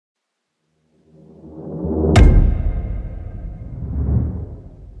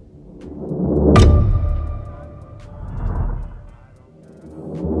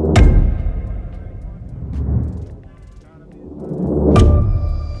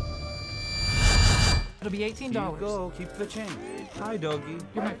the $18. Here you go. Keep the change. Hi, doggy.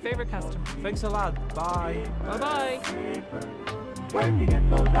 You're my favorite customer. Thanks a lot. Bye. Bye-bye. Where'd you get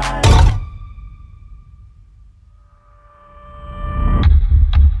those eyes?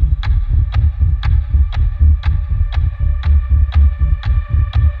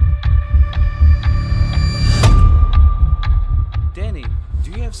 Danny,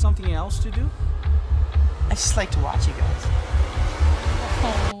 do you have something else to do? I just like to watch you guys.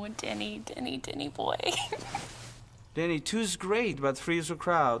 Oh, Denny boy. Danny, two's great, but three's a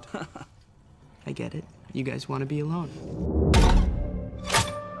crowd. I get it. You guys want to be alone.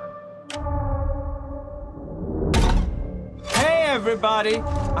 Hey, everybody!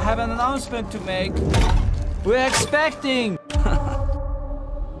 I have an announcement to make. We're expecting!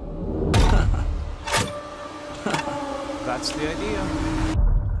 That's the idea.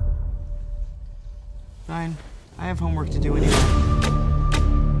 Fine. I have homework to do anyway.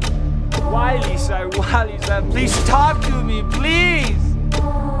 Why, Lisa? Please talk to me, please!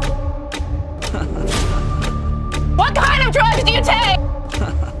 What kind of drugs do you take?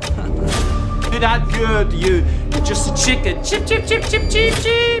 You're not good, you're just a chicken. Chip, chip, chip, chip, chip,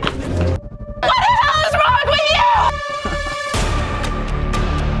 chip! What the hell is wrong with you?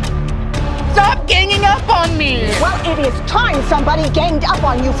 Stop ganging up on me! Well, it is time somebody ganged up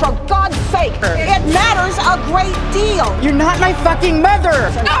on you, for God's sake. It matters a great deal. You're not my fucking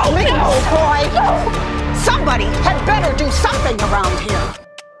mother! No, boy. Somebody had better do something around here.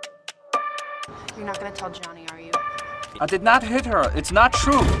 You're not gonna tell Johnny, are you? I did not hit her. It's not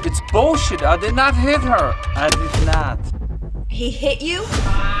true. It's bullshit. I did not hit her. I did not. He hit you?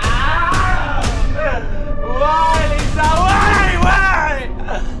 Why, Lisa? Why?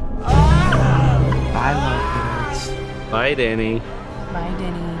 Bye, love birds. Bye, Danny. Bye,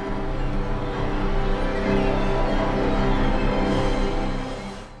 Denny.